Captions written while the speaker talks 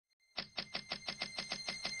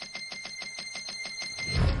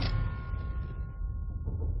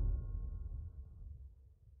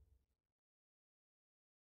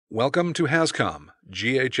Welcome to HazCom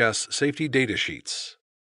GHS Safety Data Sheets.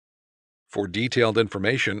 For detailed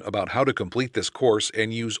information about how to complete this course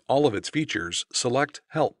and use all of its features, select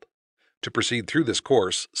Help. To proceed through this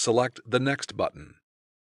course, select the Next button.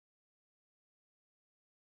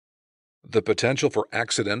 The potential for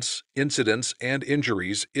accidents, incidents, and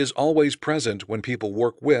injuries is always present when people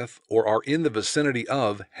work with or are in the vicinity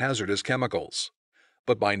of hazardous chemicals.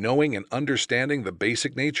 But by knowing and understanding the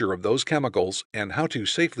basic nature of those chemicals and how to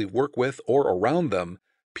safely work with or around them,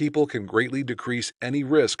 people can greatly decrease any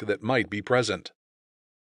risk that might be present.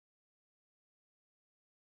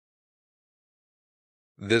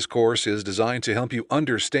 This course is designed to help you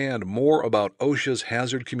understand more about OSHA's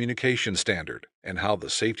Hazard Communication Standard and how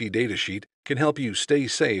the safety data sheet can help you stay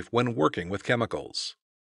safe when working with chemicals.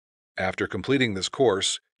 After completing this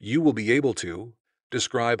course, you will be able to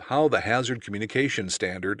describe how the Hazard Communication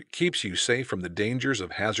Standard keeps you safe from the dangers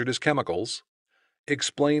of hazardous chemicals,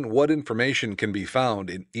 explain what information can be found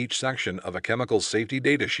in each section of a chemical safety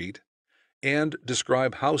data sheet, and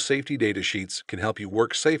describe how safety data sheets can help you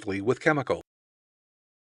work safely with chemicals.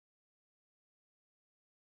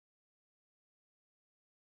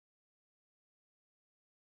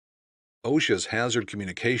 OSHA's Hazard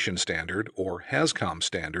Communication Standard, or HazCom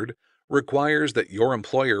Standard, requires that your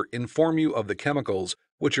employer inform you of the chemicals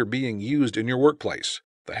which are being used in your workplace,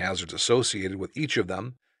 the hazards associated with each of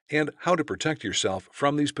them, and how to protect yourself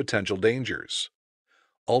from these potential dangers.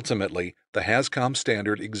 Ultimately, the HazCom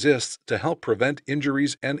Standard exists to help prevent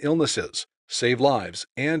injuries and illnesses, save lives,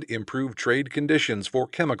 and improve trade conditions for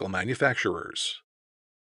chemical manufacturers.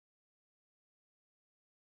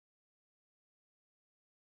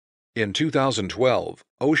 In 2012,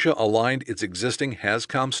 OSHA aligned its existing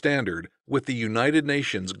HazCom standard with the United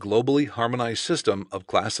Nations Globally Harmonized System of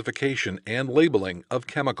Classification and Labeling of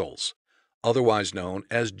Chemicals, otherwise known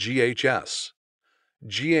as GHS.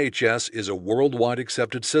 GHS is a worldwide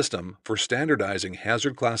accepted system for standardizing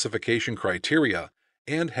hazard classification criteria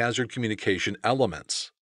and hazard communication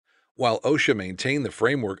elements. While OSHA maintained the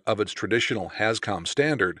framework of its traditional HazCom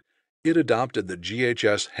standard, it adopted the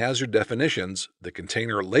GHS hazard definitions, the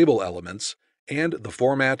container label elements, and the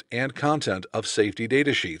format and content of safety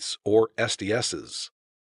data sheets, or SDSs.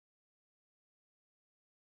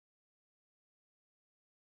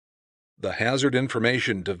 The hazard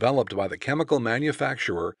information developed by the chemical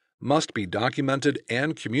manufacturer must be documented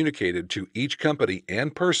and communicated to each company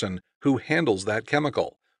and person who handles that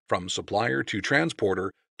chemical, from supplier to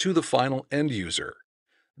transporter to the final end user.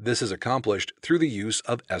 This is accomplished through the use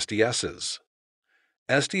of SDSs.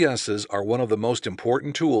 SDSs are one of the most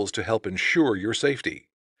important tools to help ensure your safety.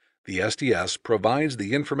 The SDS provides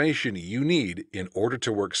the information you need in order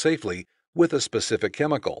to work safely with a specific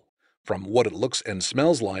chemical, from what it looks and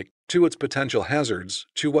smells like to its potential hazards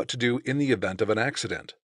to what to do in the event of an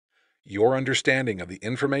accident. Your understanding of the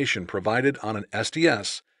information provided on an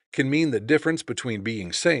SDS can mean the difference between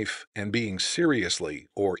being safe and being seriously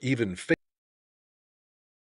or even